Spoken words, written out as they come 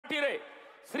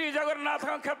श्री जगन्नाथ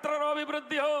क्षेत्र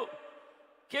अभिवृद्धि हो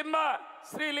किंबा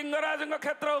श्री लिंगराज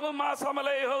क्षेत्र हो माँ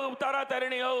समलई हो तारा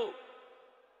तारिणी हो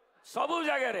सबु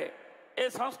जगह ए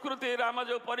संस्कृति राम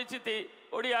जो परिचिति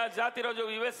ओडिया जातिर जो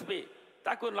यूएसपी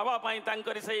ताकू नवापाई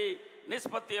तांकरी सही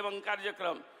निष्पत्ति एवं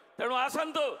कार्यक्रम तेणु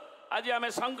आसतु आज आम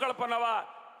संकल्प नवा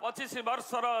 25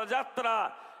 वर्षर यात्रा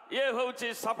ये हूँ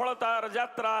सफलतार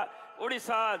यात्रा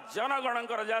ओडिशा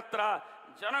जनगणकर यात्रा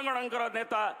जनगणकर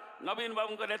नेता नवीन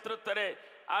बाबू नेतृत्व में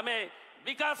आम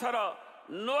विकासर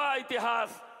नुआ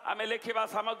इतिहास आम लिखा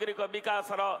सामग्रिक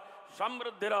विकासर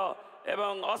समृद्धिर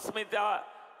एवं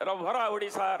अस्मितार भरा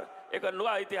ओडिशार एक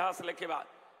नुआ इतिहास लिखा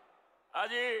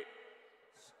आज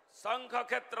शंख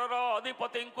क्षेत्र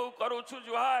अधिपति को करुछु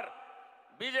जुहार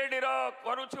बीजेडी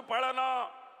करुछु पालन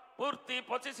पूर्ति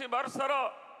 25 वर्षर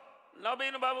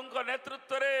नवीन बाबू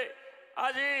नेतृत्व में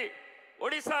आज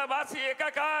ओडिशावासी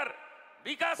एकाकार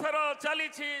विकासर चली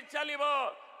चलिबो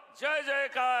जय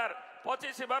जयकार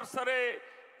 25 वर्ष रे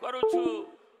करुछु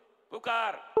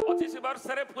पुकार 25 वर्ष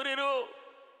रे पुरी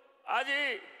आज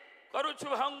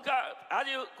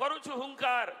करुछु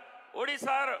हुंकार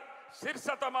ओडिशार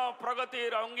शीर्षतम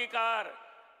प्रगतिर अंगीकार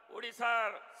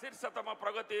ओडिशार शीर्षतम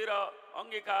प्रगतिर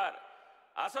अंगीकार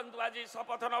आसंतु आज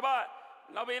शपथ नवा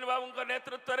नवीन बाबू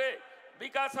नेतृत्व में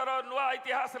विकासर नुआ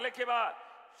इतिहास लिखा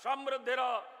समृद्धिर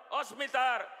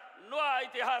अस्मितार नुआ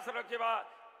इतिहास रखा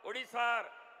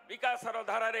ओडिशार विकासर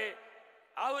धारे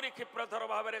आहरी क्षिप्रथर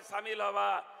भाव में सामिल हवा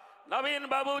नवीन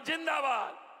बाबू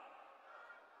जिंदाबाद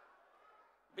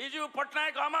बिजू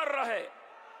पट्टनायक अमर रहे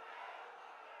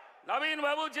नवीन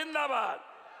बाबू जिंदाबाद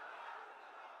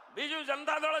बिजू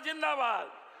जनता दल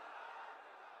जिंदाबाद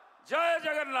जय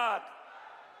जगन्नाथ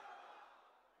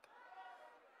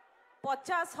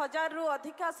 50,000 रु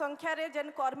अधिका संख्या रे जेन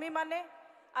कर्मी माने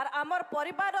आर आमर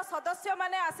परिवार सदस्य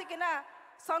माने आसिकिना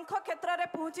शंख क्षेत्र रे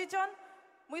पहुँचीचन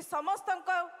मुई समस्त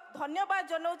धन्यवाद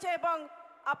जनाऊे एवं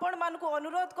आपण मान को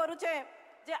अनुरोध करुचे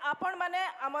जे आपण माने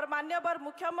आमर मान्यवर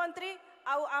मुख्यमंत्री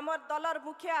आउ आमर दलर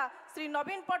मुखिया श्री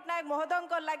नवीन पट्टनायक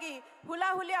महोदय लगी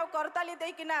हुलाहुली आ करताली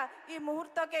देकिना ई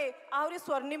मुहूर्त के आहरी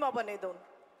स्वर्णिम बने दो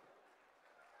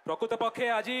प्रकृत पक्षे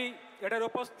आज एठार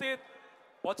उपस्थित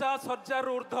 50,000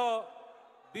 ऊर्ध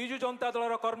बिजु जनता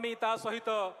दलर कर्मी ता सहित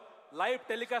लाइव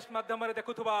टेलीकास्ट माध्यम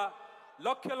देखुवा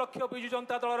लक्ष लक्ष बिजु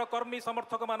जनता दलर कर्मी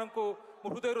समर्थक मानक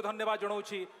हृदय धन्यवाद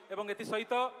जनाऊँगी एवं एथि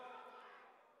सहित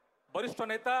वरिष्ठ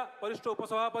नेता वरिष्ठ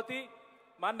उपसभापति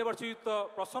माननीय श्रीयुक्त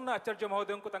प्रसन्न आचार्य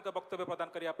महोदय को वक्तव्य प्रदान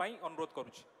करने अनुरोध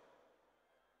करुछि।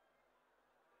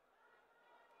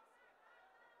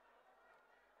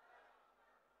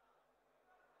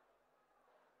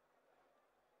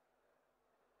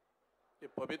 ये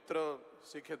पवित्र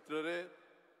श्री क्षेत्र रे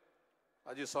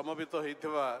आज समवेत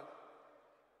होइथिबा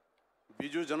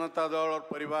बिजु जनता दल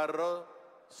परिवार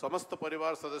समस्त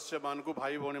परिवार सदस्य मान को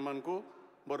भाई भौणी मान को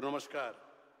मोर नमस्कार।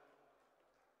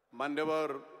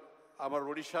 मान्यवर आमर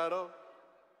ओडिशार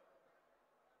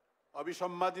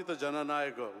अभिसम्मादित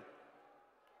जननायक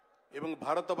एवं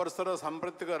भारत वर्षर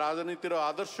सांप्रतिक राजनीतिर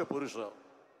आदर्श पुरुष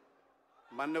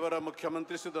मान्यवर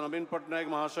मुख्यमंत्री श्री नवीन पट्टनायक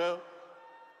महाशय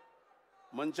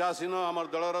मंचासीन आमर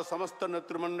दलर समस्त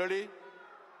नेतृमंडली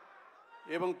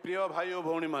एवं प्रिय भाई और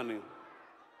भौणी माने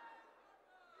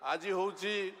आज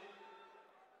होची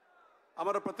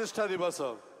आमर प्रतिष्ठा दिवस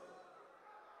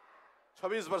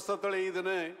 26 वर्ष तले ई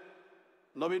दिने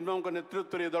नवीन बाबू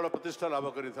नेतृत्व में दल प्रतिष्ठा लाभ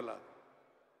करिथला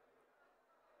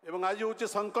एवं आज होची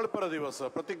संकल्पर दिवस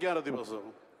प्रतिज्ञार दिवस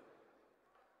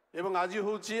एवं आज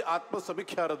होची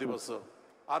आत्मसमीक्षार दिवस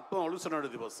आत्म अनुसरण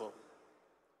दिवस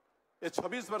ए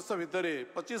 26 वर्ष भितर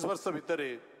 25 वर्ष भितर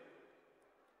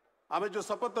आमे जो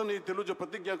शपथ नहीं जो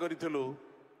प्रतिज्ञा करूँ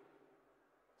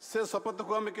से शपथ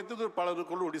को आम केते दूर पालन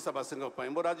कलु ओडिशावासी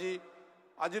मोर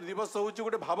आज दिवस हूँ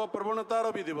गोटे भाव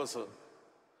प्रवणतार भी दिवस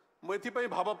मुझे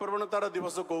भाव प्रवणतार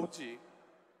दिवस कहूँ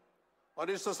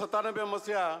 1997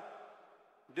 मसीहा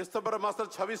डिसेम्बर मास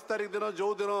 26 तारीख दिन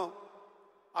जो दिन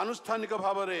आनुष्ठानिक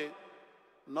भाव में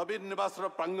नवीन निवास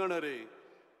प्रांगण रे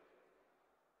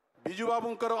बिजु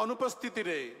बाबूंकर अनुपस्थिति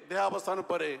रे देहावसान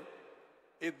पर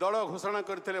ए दल घोषणा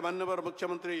करते मान्यवर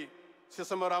मुख्यमंत्री से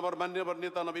समय आमर मान्यवर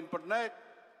नेता नवीन पट्टनायक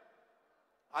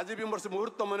आज भी मोर से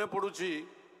मुहूर्त मन पड़ुछि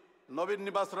नवीन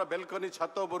निवास बेलकनी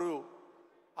छात उपरू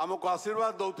आमको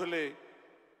आशीर्वाद दौले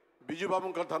बिजु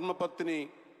बाबू धर्मपत्नी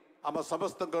आम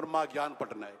समस्त माँ ज्ञान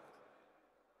पट्टनायक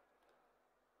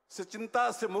से चिंता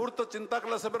से मुहूर्त चिंता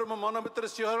कला समय मो मन भर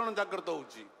शिहरण जागृत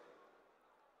होची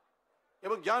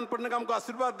एवं ज्ञान पट्टनायक आमको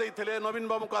आशीर्वाद देते नवीन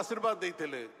बाबू को आशीर्वाद देते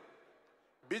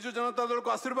बिजु जनता दल को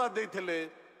आशीर्वाद देते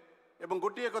एवं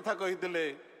गोटे कथा कही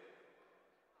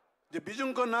जे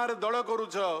बिजुंक ना दल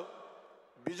करुछ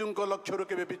बिजुंक लक्ष्य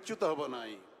के विच्युत हम ना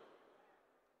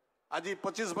आज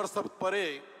 25 वर्ष पर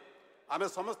आमे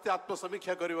समस्ते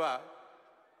आत्मसमीक्षा करवा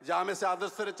जे आमे से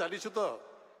आदर्श रे चलीछु तो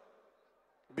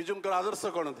विजुंकर आदर्श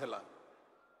कौन थिला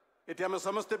एठी आमे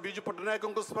समस्ते विजु पट्टनायक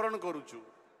को स्मरण करूछु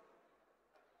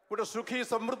गोटे सुखी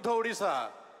समृद्ध ओडिशा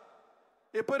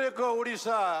एपर एक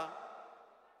ओडिशा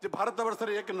जे भारत वर्ष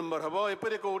रे 1 नंबर हबो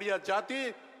एपर एक ओडिया जाति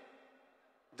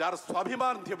जार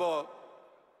स्वाभिमान थिबो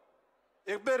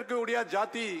एपर के ओडिया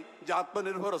जाति जे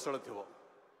आत्मनिर्भरशील थिबो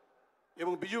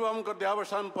एवं विजु बाबू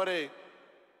देहावसान पर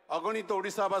अगणित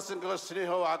ओडिशावासी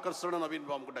स्नेह और आकर्षण नवीन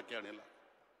बाबू को डाकी आनिला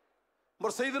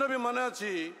मोर से दिन भी मन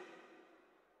अच्छी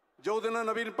जो दिन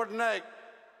नवीन पट्टनायक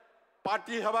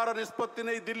पार्टी हबार निष्पत्ति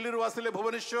नहीं दिल्ली आसिले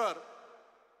भुवनेश्वर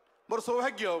मोर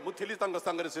सौभाग्य मुझी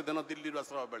सांगे से दिन दिल्ली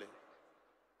आसवा बेले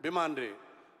विमान रे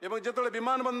एवं जिते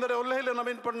विमान बंदर ओह्लैले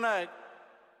नवीन पट्टनायक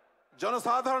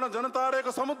जनसाधारण जनतार एक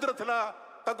समुद्र थिला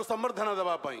ताकू संबर्धना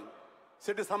देवाई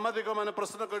से सांबादिक मैंने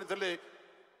प्रश्न करते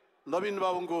नवीन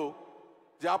बाबू को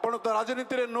जे आपण तो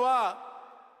राजनीति रे नुआ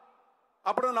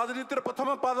आपण राजनीति रे प्रथम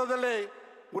पाद देले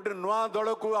गोटे नुआ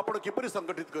दल को आपण किपरि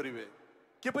संगठित करिवे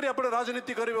किपरि आपण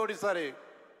राजनीति करिवे ओडिसा रे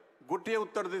गोटे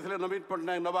उत्तर देथिले नवीन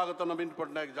पट्टनायक नवागत नवीन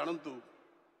पट्टनायक जानतु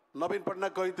नवीन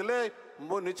पट्टनायक कहिथिले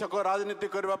मो निछक राजनीति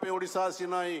करबा पे ओडिसा आसी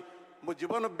नाही मो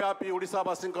जीवन व्यापी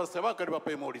ओडिसावासी सेवा करबा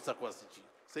पे मो ओडिसा को आसी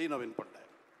सेही नवीन पट्टनायक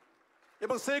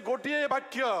एवं से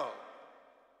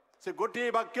गोटे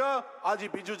वाक्य आज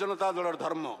बिजु जनता दल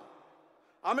धर्म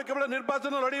आमे केवल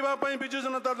निर्वाचन लड़ीबा पई बिजु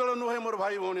जनता दल नुहे मोर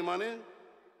भाई भौणी माने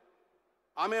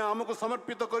आमे आमको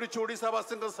समर्पित करिछु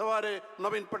ओडिसावासी सेवारे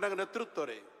नवीन पट्टनायक नेतृत्व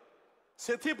रे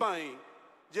सेथि पई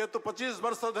जेतु 25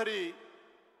 वर्ष धरी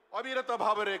अविरत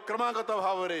भाव रे क्रमागत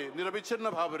भाव रे निरविच्छिन्न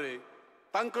भाव रे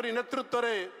तांकरी नेतृत्व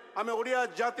रे आमे ओडिया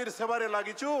जातिर सेवारे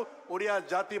लागिछु ओडिया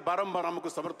जाति बारंबार आमको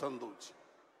समर्थन दउछि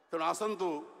तेणु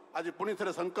आसंतु आज पुणी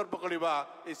थे संकल्प करवा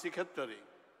इस क्षेत्र में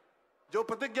जो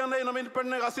प्रतिज्ञा नहीं नवीन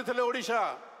पट्टनायक आसी ओडिशा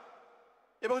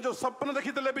एवं जो स्वप्न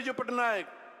देखी विजु पट्टनायक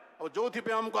और जो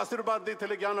आमको आशीर्वाद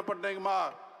देते ज्ञान पट्टनायक माँ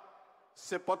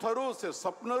से पथरु से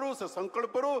स्वप्नरु से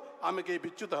संकल्परु आमे कहीं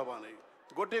विच्युत हवा नहीं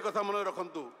गोटे कथा मन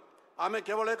रखु आमे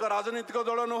केवल एक राजनीतिक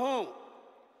दल नुह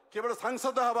केवल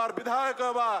सांसद हबार विधायक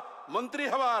हवा मंत्री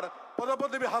हबार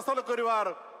पदपदवी हासिल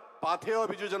करिवार पाथेय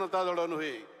विजु जनता दल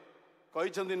नुहे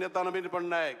कहते नेता नवीन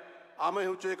पट्टनायक आमे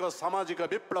हूँ एक सामाजिक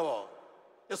विप्लव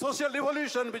ए सोशल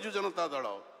रिवोल्यूशन विजु जनता दल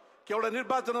केवल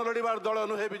निर्वाचन लड़ीबार दल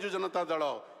नुहे विजु जनता दल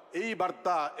यही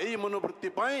वार्ता यही मनोवृत्ति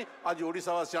पाई आज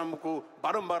ओडिशावासी आमको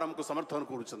बारंबार आमको समर्थन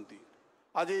करुँच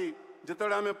आज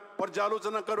जिते आम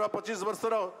पर्यालोचना करवा 25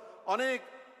 वर्षर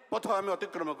अनेक पथ आम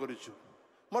अतिक्रम करूँ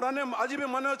मोर आज भी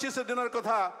मन अच्छी से दिन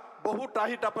कथा बहु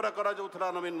टाही टापरा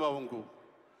करा नवीन बाबू को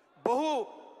बहु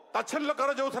ताच्छल्य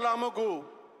कर आमको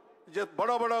जे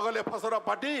बड़ बड़ गले फसर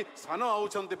पार्टी सान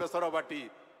आउछंती बेसर बाटी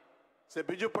से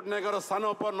विजु पट्टनायक सान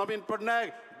पर नवीन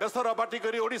पट्टनायक बेसर बाटी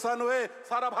करी ओडिशा नुहे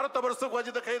सारा भारत वर्ष को आज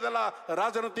देखला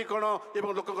राजनीति कौन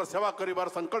एवं लोक सेवा करिवार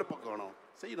संकल्प कौन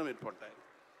से नवीन पट्टनायक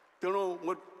तेणु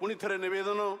मोर पुणी थे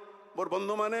निवेदन मोर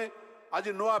बंधु माने आज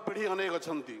नुआ पीढ़ी अनेक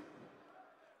अच्छा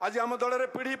आज आम दल में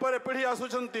पीढ़ी पर पीढ़ी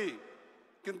आसुंच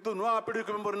किंतु नुआ पीढ़ी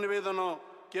को मोर निवेदन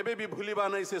केबे भी भूलिबा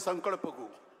नहीं से संकल्प को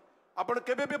आपण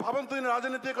केबे भी भावतु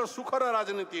राजनीति एक सुखर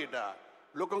राजनीति एटा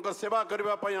लोकंकर सेवा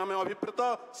करने आम अभिप्रेत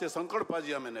से संकल्प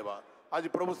आज आम नेबा आज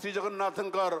प्रभु श्री जगन्नाथ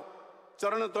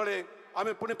चरण तले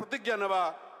आम पुणी प्रतिज्ञा नेबा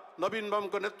नवीन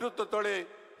बाबू नेतृत्व तले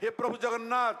हे प्रभु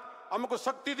जगन्नाथ आमको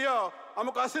शक्ति दियो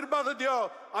आमको आशीर्वाद दियो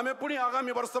आम पुणी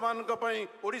आगामी वर्ष मान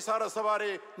ओडिशार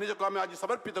सभारे निजक आम आज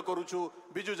समर्पित करुछु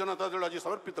विजु जनता दल आज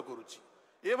समर्पित करुछि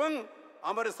एवं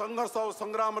आमर संघर्ष और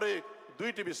संग्राम रे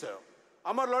दुईटी विषय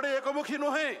आमर लड़े एकमुखी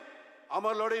नुहे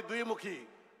आमर लड़े दुईमुखी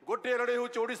गोटे लड़े हूँ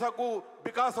ओडिशा को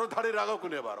विकास धाड़ी आग को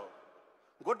नेबार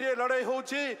गोटे लड़े हूँ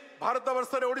भारत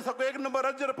वर्ष में ओडिशा को 1 नंबर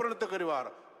राज्य परिणत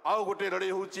करिवार आउ गोटे लड़े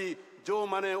हूँ जो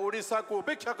माने ओडिशा को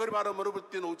उपेक्षा करिवार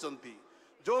मनोवृत्ति नौचंती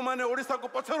जो माने ओडिशा को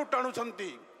पछरु टाणुछंती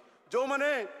जो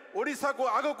माने ओडिशा को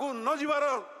आग को न जीवार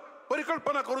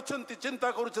परिकल्पना करुछंती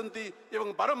चिंता करुछंती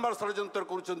एवं बारंबार षड्यंत्र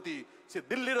करुछंती से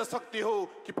दिल्ली रे शक्ति हो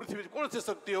कि पृथ्वी कौन से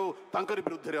शक्ति हो तांकर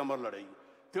विरुद्ध आमर लड़ाई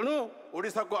तेणु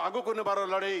ओडिशा को आग को नेबार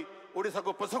लड़ाई ओडिशा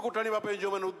को पछकु टाणिबा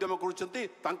जो मैंने उद्यम करुछंती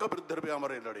तांका विरुद्ध भी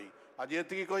आमर लड़ाई आज ये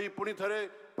कही पुणी थे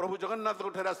प्रभु जगन्नाथ को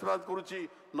आशीर्वाद करुच्ची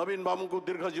नवीन बाबू को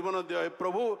दीर्घ जीवन दिय हे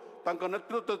प्रभु तांका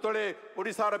नेतृत्व तले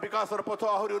ओडिशार विकास पथ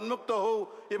आहरी उन्मुक्त हो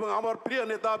एवं आमर प्रिय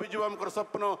नेता विजु बाबू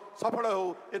स्वप्न सफल हो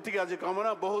एति आज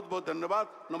कामना बहुत बहुत धन्यवाद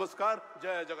नमस्कार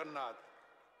जय जगन्नाथ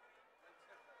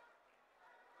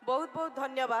बहुत बहुत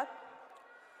धन्यवाद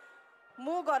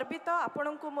मु गर्वित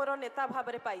आपण को मोर नेता भाव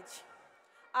में पाई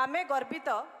आमे गर्वित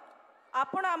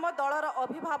आपण आम दलर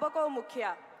अभिभावक और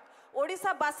मुखिया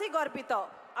ओडिशावासी गर्वित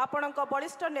आपणक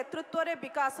बलिष्ठ नेतृत्व रे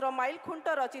विकास रो माइल खुंट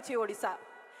रचिछि ओडिशा।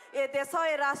 ए देश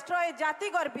ए राष्ट्र ए जाति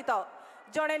गर्वित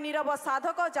जड़े नीरव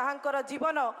साधक जहाँकर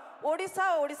जीवन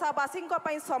ओडिशा ओडिशावासी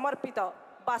पई समर्पित।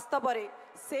 वास्तव रे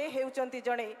से हेउचंती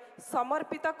जड़े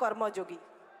समर्पित कर्मयोगी।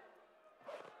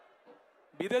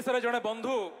 विदेश रे जड़े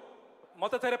बंधु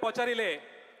मते थरे पचारिले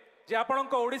जे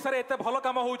आपणक ओडिशा रे एते भल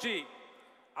काम होउची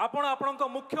आपणक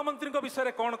मुख्यमंत्री विषय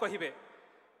रे कौन कहिबे।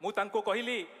 मु तांको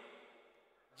कहिली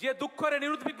जे दुख रे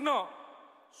निरुद्विग्न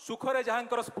सुख रे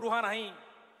जहाँकर स्पृहा नाही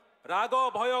राग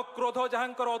भय क्रोध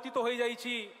जहाँकर अतीत हो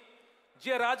जाइछि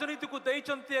जे राजनीति को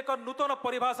देइचंती एक नूतन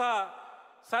परिभाषा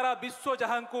सारा विश्व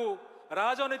जहाँ को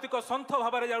राजनीतिक संथ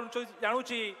भाव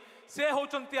जानुची से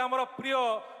होचंती आमर प्रिय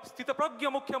स्थितप्रज्ञ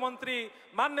मुख्यमंत्री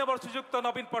मान्यवर श्रीयुक्त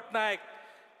नवीन पट्टनायक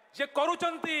जे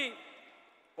करूचंती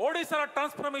ओडिशार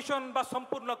ट्रांसफॉर्मेशन बा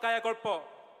संपूर्ण कायाकल्प।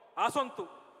 आसंतु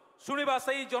शुणिबा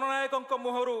सही जननायक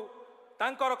मुहरु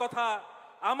तांकर कथा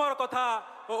आमर कथा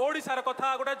ओडिशार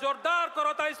कथा गोटे जोरदार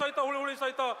करताई सहित हुलहुली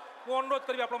सहित मु अनुरोध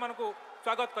करी आपण मानकु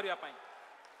स्वागत करिया पई।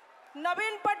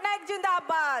 नवीन पट्टनायक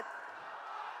जिंदाबाद।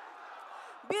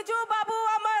 बिजू बाबू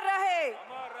अमर रहे,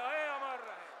 अमर रहे, अमर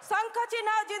रहे। शंख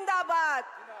चिन्ह जिंदाबाद।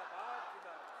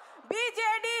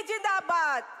 बीजेडी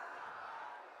जिंदाबाद।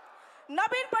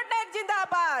 नवीन पट्टनायक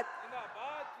जिंदाबाद।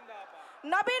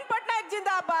 नवीन पट्टनायक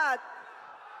जिंदाबाद।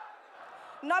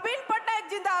 नवीन पट्टनायक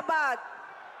जिंदाबाद।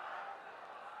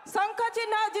 शंख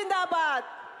चिन्ह जिंदाबाद।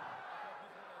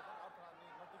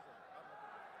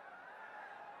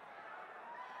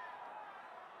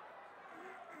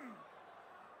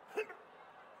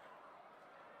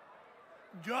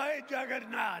 जय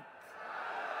जगन्नाथ।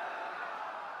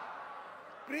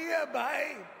 प्रिय भाई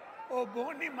ओ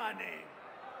बोनी माने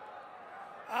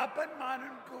आपन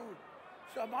मानन को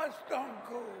समस्तों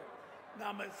को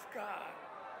नमस्कार।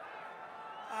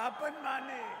 आपन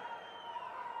माने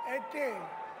एते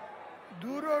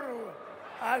दूररू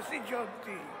आसी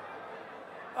चलती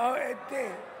और एते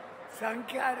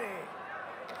संख्या रे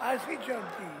आसी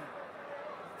चलती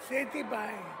सेति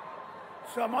पाए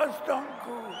समस्तों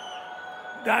को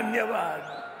धन्यवाद।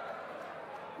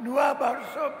 नुआ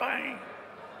वर्ष पाई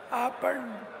आपन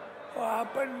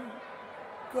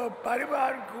को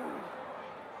परिवार को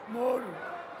मोर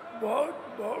बहुत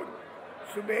बहुत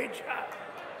शुभेच्छा।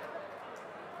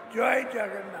 जय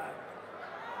जगन्नाथ।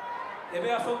 एबे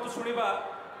आसंतु शुणिबा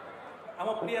आम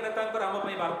प्रिय नेतांकर आम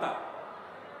पई वार्ता।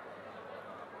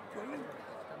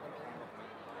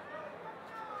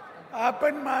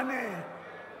 आपन माने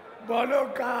बोलो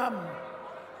काम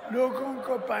लोगों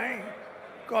को पाए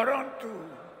करंतु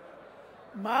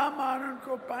माँ मानन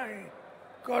को पाए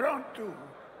करंतु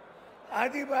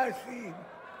आदिवासी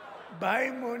भाई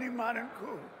मोनी मानन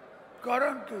को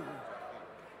करंतु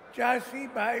चासी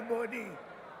भाई बोनी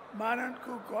मानन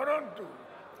को करंतु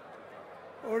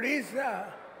ओडिशा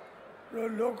रो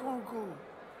लोगों को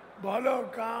भलो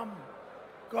काम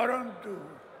करंतु।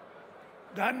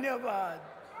 धन्यवाद।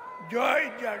 जय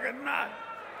जगन्नाथ।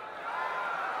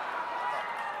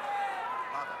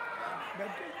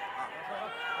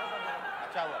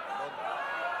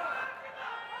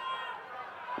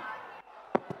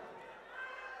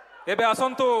 एबे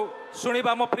आसंतु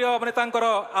शुणिबा आम प्रिय नेतांकर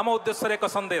आम उद्देश्य एक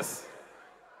संदेश।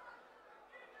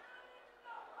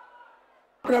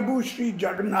 प्रभु श्री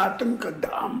जगन्नाथ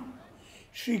धाम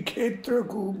श्री क्षेत्र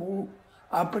को मु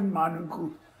आपन मान को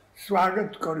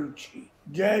स्वागत करुछि।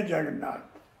 जय जगन्नाथ।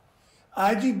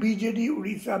 आज बीजेडी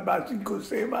उड़ीसा वासी को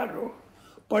सेवा रो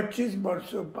 25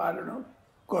 वर्ष पालन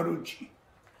करुछि।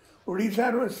 उड़ीसा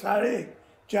रो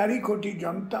 4.5 कोटी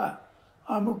जनता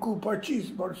हमको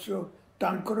 25 वर्ष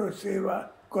तांकर सेवा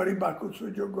करबाकू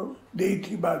सुजोग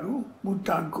देइथिबारु मु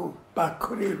तांको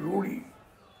पाखरे ऋणी।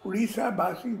 उड़ीसा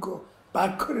वासी को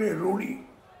पाखरे ऋणी।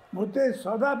 मते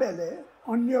सदा बेले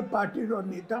अन्य पार्टी रो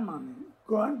नेता माने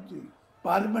कहंती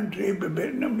पार्लियामेंट रे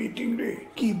विभिन्न मीटिंग रे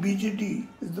कि BJD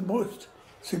is the most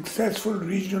successful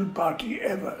regional party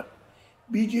ever.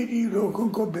 BJD लोगों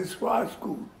को विश्वास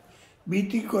को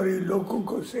बीती करी लोगों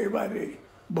को सेवा रे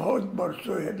बहुत वर्ष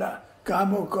हेला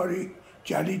काम करी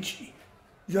चली।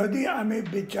 जदि आमे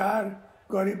विचार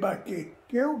करबा के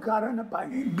केउ कारण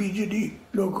पाई बीजेडी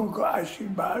लोगों को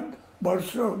आशीर्वाद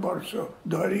वर्ष वर्ष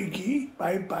धरी की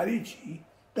पाई पारी छी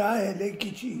ताहेले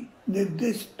किछि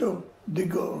निर्दिष्ट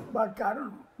दिग बा कारण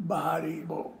बाहरी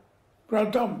बो।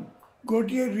 प्रथम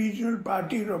गोटिए रीजनल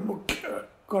पार्टी रो मुख्य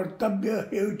कर्तव्य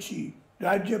हेउछि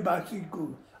राज्यवासी को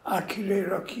आखिरे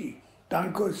रखी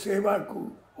तांको सेवा को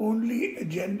ओनली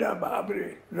एजेंडा भावरे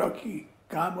रखी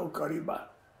काम करिबा।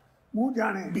 मु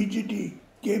जाने बीजेडी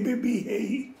केबे भी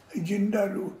हेई एजेंडा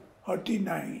रु हटी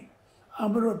नाही।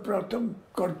 हमरो प्रथम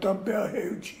कर्तव्य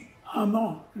हेउछि आम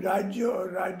राज्य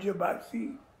और राज्यवासी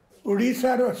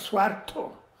ओडिशार स्वार्थ,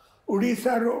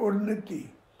 ओडिशार उन्नति,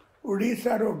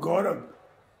 ओडिशार गौरव,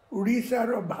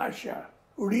 ओडिशार भाषा,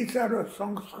 ओडिशार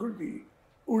संस्कृति,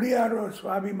 ओडियार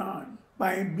स्वाभिमान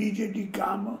पाए बीजेडी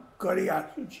काम करी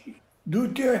आसुची।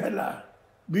 द्वितीय हैला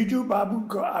बिजू बाबू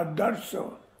को आदर्श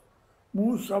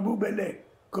मु सबु बेले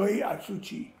कही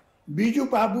आसुची। बिजू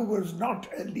बाबू was not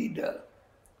a leader.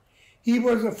 He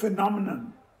was a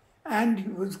phenomenon and he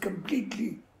was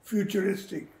completely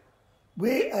futuristic,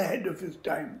 way ahead of his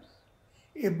times.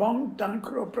 एवं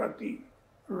तांकर प्रति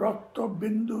रक्त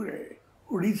बिंदुरे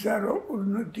ओडिशार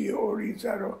उन्नति,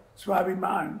 ओडिशार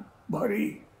स्वाभिमान भरी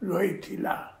रही।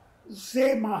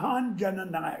 से महान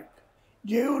जननायक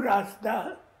जो रास्ता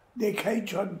देखाई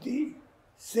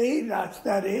से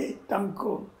रास्ता रे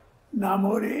तांको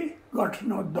नामरे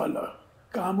गठन दल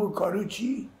काम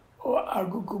करुची और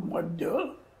आगु को मध्य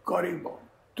करिबो।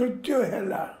 तृतीय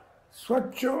हैला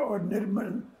स्वच्छ और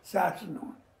निर्मल शासन।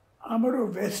 आमरो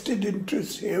वेस्टेड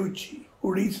इंटरेस्ट हेउची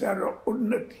ओडिशार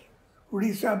उन्नति,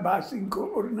 ओडिशावासी को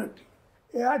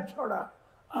उन्नति। या छड़ा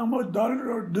आम दल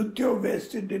द्वितीय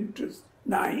वेस्टेड इंटरेस्ट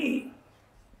नहीं।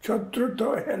 चतुर्थ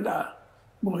हैला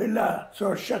महिला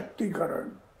सशक्तिकरण।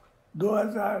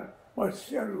 2000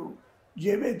 मसीहारू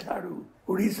जेबे थारू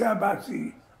ओडिशावासी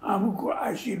आमको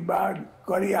आशीर्वाद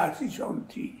करी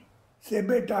आसीछंती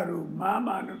सेबेटारू माँ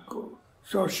मानको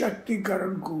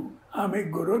सशक्तिकरण को आमे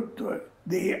गुरुत्व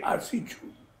दे आसीछु।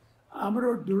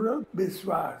 आमरो दृढ़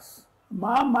विश्वास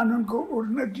माँ मानको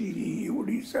उन्नति ही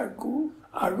ओडिशा को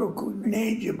आगो को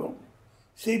नहीं जीवो।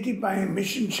 सेठी पाए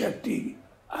मिशन शक्ति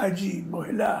आज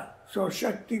महिला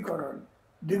सशक्तिकरण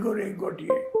दिगरे गोटे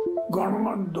गण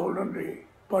आंदोलन रे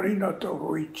परिणत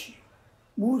होइछि।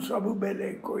 मु सबु बेले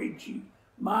कहिछि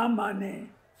माँ माने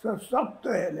सशक्त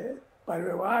हेले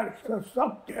परिवार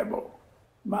सशक्त हेबो।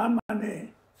 माँ माने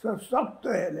सशक्त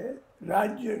हेले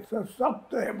राज्य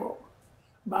सशक्त हेबो।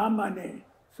 माँ माने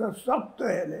सशक्त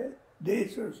हेले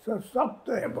देश सशक्त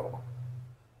हेबो।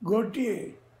 गोटिए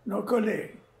नकले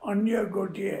अन्य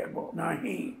गोटिए हेबो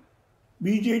नाही।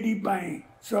 बीजेडी पाए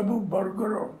सबु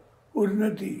वर्गर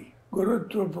उन्नति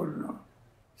गुरुत्वपूर्ण।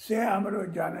 से आमरो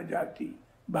जनजाति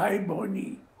भाई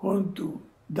भौनी होन्तु,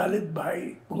 दलित भाई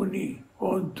भौनी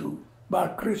होन्तु बा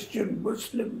क्रिश्चियन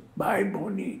मुस्लिम भाई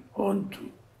भौनी होन्तु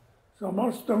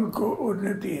समस्त को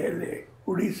उन्नति हेले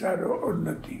ओडिशार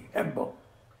उन्नति हेबो।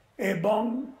 एवं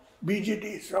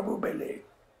बीजेडी सबु बेले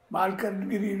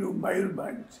मालकानगिरी रु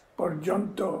मयूरभंज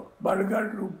पर्यंत, बरगढ़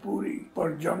रु पुरी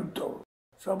पर्यंत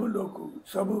सबु लोग,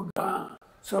 सबु गाँ,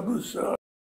 सबु शहर,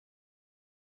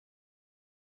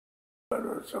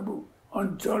 सबु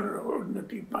अंचल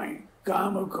उन्नति पाई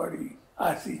काम करी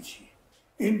आसीछि।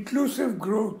 इंक्लूसिव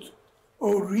ग्रोथ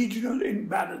और रीजनल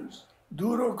इम्बैलेंस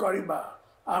दूर करिबा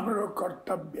आमरो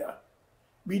कर्तव्य।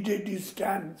 BJD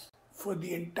stands for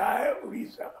the entire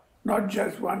Odisha, not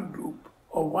just one group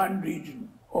or one region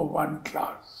or one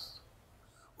class.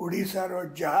 Odisha रो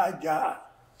जहा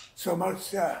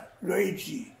समस्या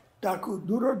रही ताकू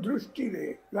दूरदृष्टि रे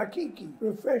रखी की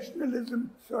प्रोफेशनलिज्म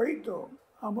सहित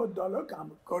आम दल काम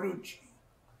करुछि।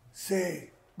 से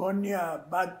बन्या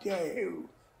बात्या हेउ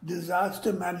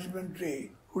डिजास्टर मैनेजमेंट रे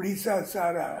ओडिशा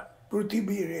सारा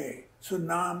पृथ्वी रे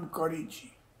सुनाम करिछि।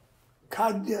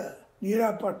 खाद्य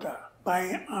निरापत्ता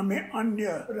पाए आमे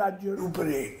अन्य राज्य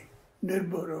उपरे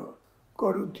निर्भर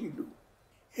करुथिलु।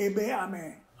 एबे आमे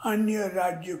अन्य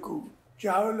राज्य को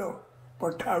चावल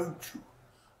पठाउछु।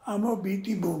 आम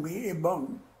भित्तिभूमि एवं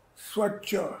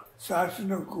स्वच्छ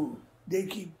शासन को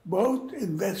देखी बहुत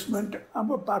इन्वेस्टमेंट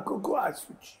आम पाख को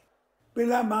आसुछि।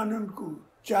 पिला मानन को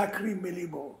चाकरी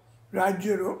मिलिबो,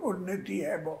 राज्य रो उन्नति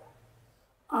हेबो।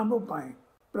 आम पाए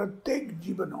प्रत्येक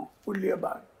जीवन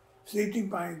मूल्यवान। सेठी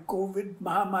पाए कोविड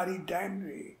महामारी टाइम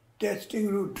रे टेस्टिंग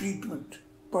रो ट्रीटमेंट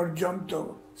पर्यंत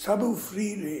सब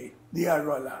फ्री रे दिया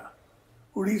गला।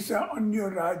 ओडिशा अन्य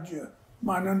राज्य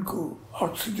मानन को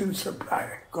ऑक्सीजन सप्लाई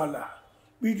कला।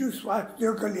 बिजु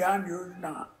स्वास्थ्य कल्याण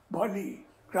योजना भली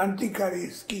क्रांतिकारी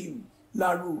स्कीम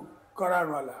लागू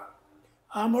करावाला।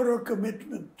 आमरो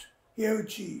कमिटमेंट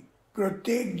हेउछि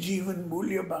प्रत्येक जीवन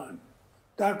मूल्यवान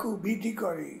ताकू बीती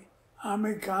करे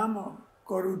आमे काम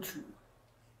करुछु।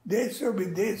 देश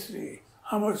विदेश रे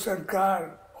आम सरकार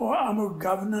और आम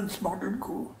गवर्नेंस मॉडल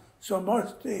को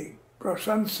समस्ते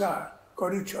प्रशंसा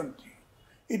करुछंती।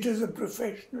 It is a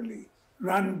professionally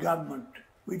run government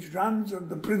which runs on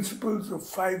the principles of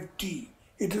 5T.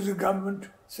 It is a government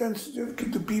sensitive to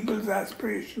the people's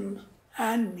aspirations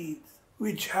and needs,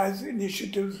 which has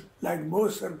initiatives like Mo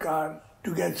Sarkar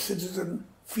to get citizen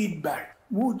feedback.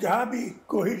 Mu jaha bhi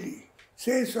kohili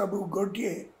se sabu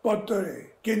gotiye patore,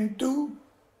 kintu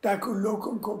ताकू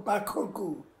लोकों को पाखो को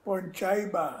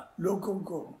पहुंचाइबा लोकों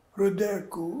को हृदय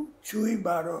को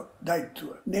छुईबार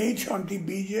दायित्व नहीं छंती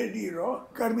बीजेडी रो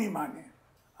कर्मी माने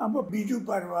हम बिजू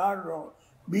परिवार रो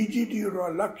बीजेडी रो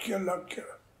लक्ष्य लक्ष्य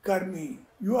कर्मी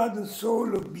you are the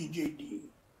soul of BJD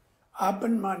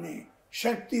आपन माने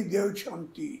शक्ति देव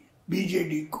छंती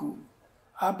बीजेडी को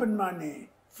आपन माने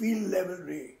फील्ड लेवल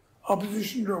रे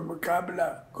ऑपोजिशन रो मुकाबला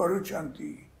करू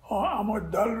छंती और आम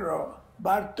दल रो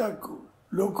वार्ता को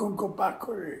लोकों को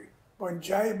पाखरे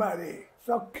पहुंचाई बारे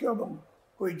सक्षम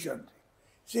होइछंती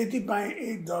सेतिपाई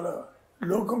ए दल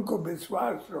लोकों को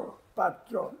विश्वास रो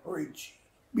पात्र होइछि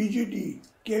बीजेडी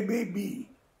केबे भी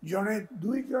जने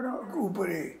दुई जन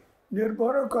उपरे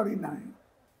निर्भर करी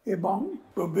नाही एवं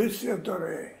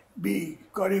भविष्यतरे भी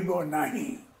करिबो नाही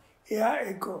यह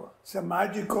एक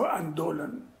सामाजिक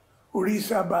आंदोलन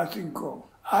उड़ीसा वासी को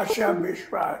आशा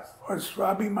विश्वास और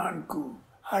स्वाभिमान को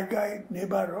आगे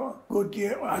नेबारो गोटे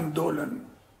आंदोलन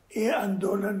ए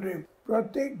आंदोलन रे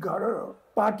प्रत्येक घर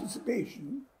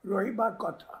पार्टिसिपेशन रहिबा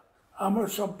कथा आम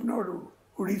स्वप्न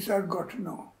उड़ीसा गठन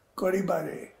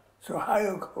करिबारे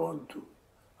सहायक होंतु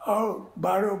और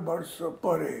 12 वर्ष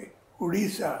परे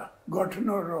उड़ीसा गठन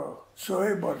रो 100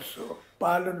 वर्ष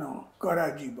पालन करा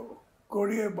जीवो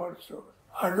 20 वर्ष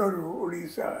आगरू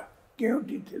उड़ीसा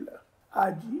केउटी थिला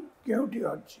आज केउटी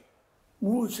अछि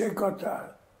मु से कथा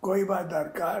कहवा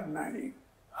दरकार नहीं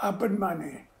आपन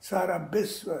माने सारा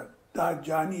विश्व ता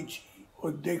जानी छी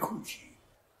और देखू छी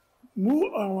मु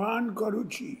आह्वान करू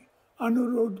छी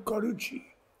अनुरोध करू छी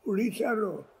उड़ीसा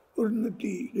रो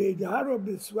उन्नति रे जारो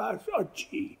विश्वास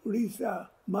अछि उड़ीसा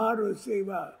मारो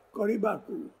सेवा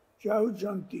करिबाकू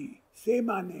चाहुचंती से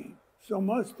माने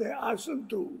समस्ते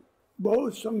आसंतु बहु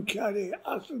संख्या रे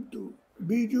आसंतु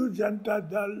बीजू जनता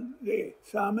दल रे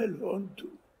शामिल होंतु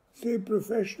से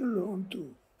professional होंतु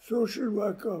social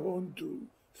worker होंतु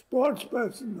sports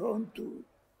person होंतु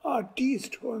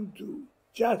artist होंतु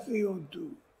चासी होंतु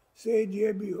से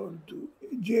जे भी होंतु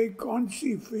जे कौन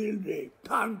सी फील्ड रे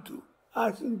थांतु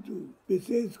आसंतु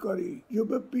विशेष करी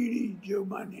युवा पीढ़ी जो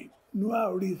माने नुआ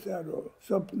ओडिसा रो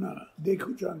सपना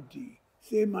देखुचंती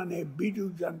से माने बिजू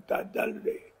जनता दल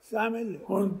रे शामिल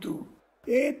होंतु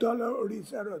ए दल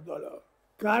ओडिसा रो दल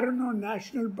कारण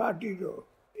नेशनल पार्टी रो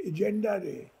एजेंडा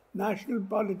रे नेशनल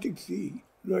पॉलिटिक्स ही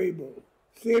रहिबो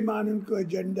से मानक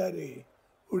एजेंडा रे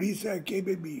ओडिसा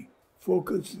केबे भी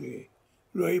फोकस रे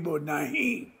रहिबो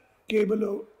नाही केवल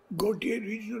गोटे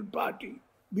रीजनल पार्टी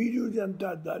बिजू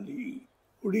जनता दल ही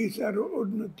ओडिसा रो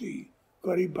उन्नति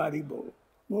करि पारिबो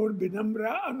मोर विनम्र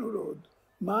अनुरोध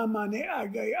माँ माने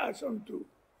आगे आसंतु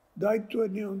दायित्व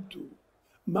नियंतु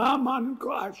माँ मान को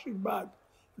आशीर्वाद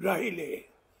रहिले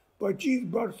 25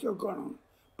 वर्ष कण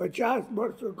 50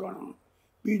 वर्ष कण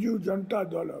बिजू जनता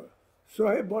दल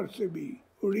 100 वर्ष भी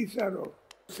ओडिसा रो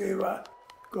सेवा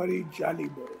करी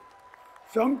चलिबो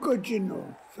शंख चिन्ह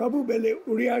सबु बेले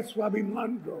उड़िया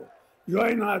स्वाभिमान रो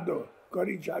जयनाद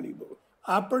करी चलिबो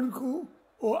आपन को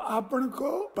ओ आपन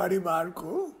को परिवार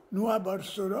को नुआ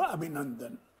वर्ष रो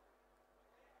अभिनंदन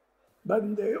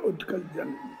बंदे उत्कल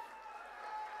जन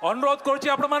अनुरोध करुछि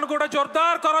आपण मान गोटा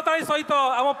जोरदार करताली सहित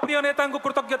आम प्रिय नेता को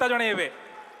कृतज्ञता जणेबे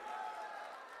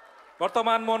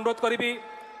वर्तमान मु अनुरोध करी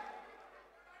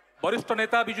वरिष्ठ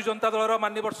नेता बिजू जनता दल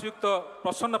माननीय श्रीयुक्त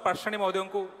प्रसन्न पाषाणी महोदय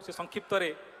को से संक्षिप्त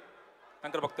रे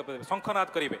वक्तव्य देवे शंखनाद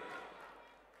करेंगे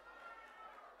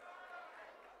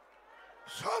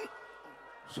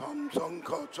शंख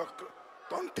चक्र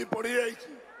तंति पड़ी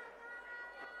जाइए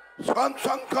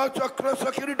शंख चक्र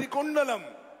सकिरीटी कुंडलम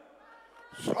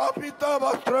सपिता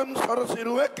वस्त्रम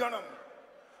सरसिरुवेक्षणम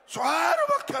स्वार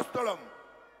वक्षस्थलम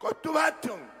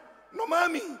कटुभात्यम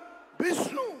नमामि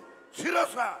विष्णु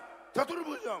शिरसा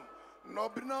चतुर्भुजम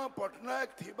नवीन पट्टनायक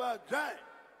थिबा जाए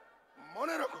मन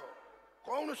रख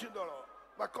कौन सी दल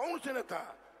बा कौन से नेता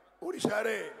ओडिशा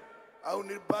रे आउ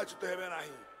निर्वाचित हेबे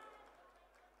नाही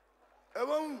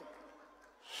एवं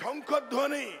शंख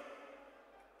ध्वनि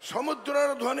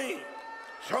समुद्रर ध्वनि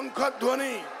शंख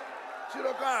ध्वनि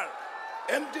चिरकाल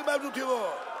एमती बाजुथिबो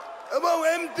एवं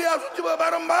एमती आसुथिबो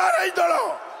बारंबार एई दल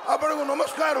आपण को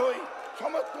नमस्कार होई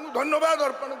समस्त को धन्यवाद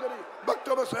अर्पण करी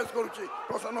वक्तव्य शेष करूची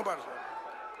प्रसन्न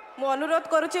पार्षद मु अनुरोध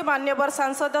करुची मान्यवर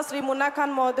सांसद श्री मुन्ना खान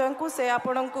महोदय को से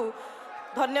आपण को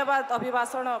धन्यवाद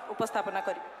अभिभाषण उपस्थापना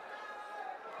करी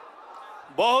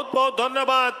बहुत बहुत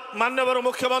धन्यवाद मान्यवर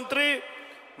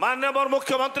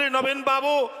मुख्यमंत्री नवीन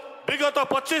बाबू विगत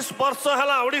 25 वर्ष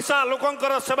है ओडिशा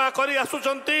लोकंकर सेवा करी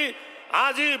आसुचंती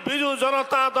आज बिजू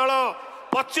जनता दल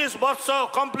 25 वर्ष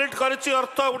कंप्लीट करिछि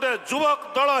अर्थ गोटे युवक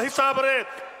दल हिसाब रे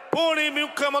पुणी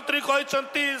मुख्यमंत्री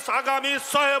कहते आगामी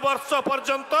 100 वर्ष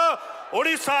पर्यंत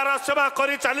ओडिशा रा सेवा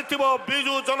करी चली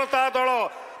बिजू जनता दल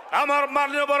आमर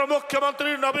माननीय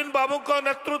मुख्यमंत्री नवीन बाबू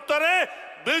नेतृत्व में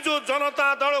बिजु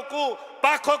जनता दल को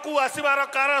पाखकू आसबार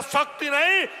कार शक्ति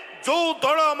नहीं। जो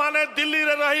दल माने दिल्ली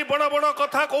रे रही बड़ बड़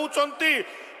कथा कहउचंती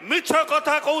मिछ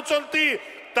कथा कहउचंती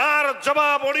तार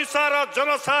जवाब ओडिशार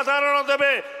जनसाधारण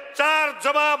देबे। चार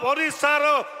जवाब ओडिशार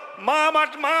माँ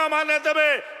माने देबे।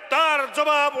 तार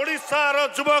जवाब ओडिशार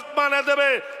युवक माने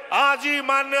देबे। आज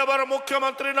माननीय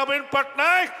मुख्यमंत्री नवीन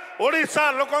पट्टनायक ओडिशा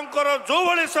लोकंकर जो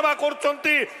भली सेवा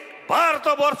करचंती भारत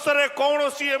वर्ष रे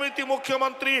कौनसी एमिति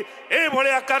मुख्यमंत्री ए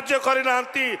भलिया कार्य करिना।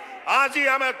 आज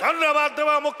आम धन्यवाद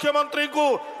देवा मुख्यमंत्री को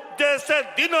जैसे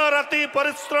दिन राति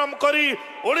परिश्रम करी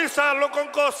ओडिशा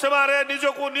लोकंको सेवा रे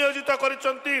निजको नियोजित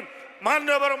करिसंती।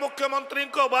 माननीय मुख्यमंत्री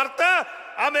को वार्ता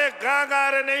आमे गाँ गाँ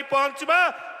रे नहीं पहुंचबा।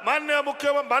 माननीय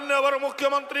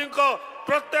मुख्यमंत्री को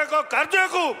प्रत्येक कार्य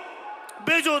को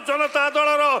बिजु जनता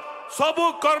दलर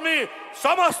सबु कर्मी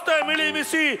समस्ते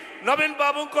मिलीमिशी नवीन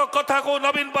बाबू को कथा को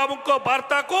नवीन बाबू को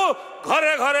वार्ता को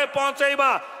घरे घरे पहुंचाइबा।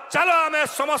 चलो आमे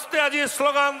समस्ते आज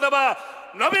स्लोगान देबा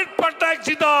नवीन पट्टनायक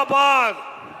जिंदाबाद,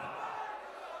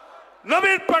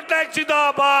 नवीन पट्टनायक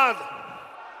जिंदाबाद,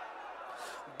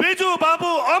 बिजू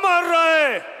बाबू अमर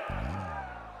रहे,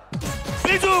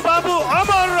 बिजू बाबू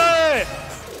अमर रहे।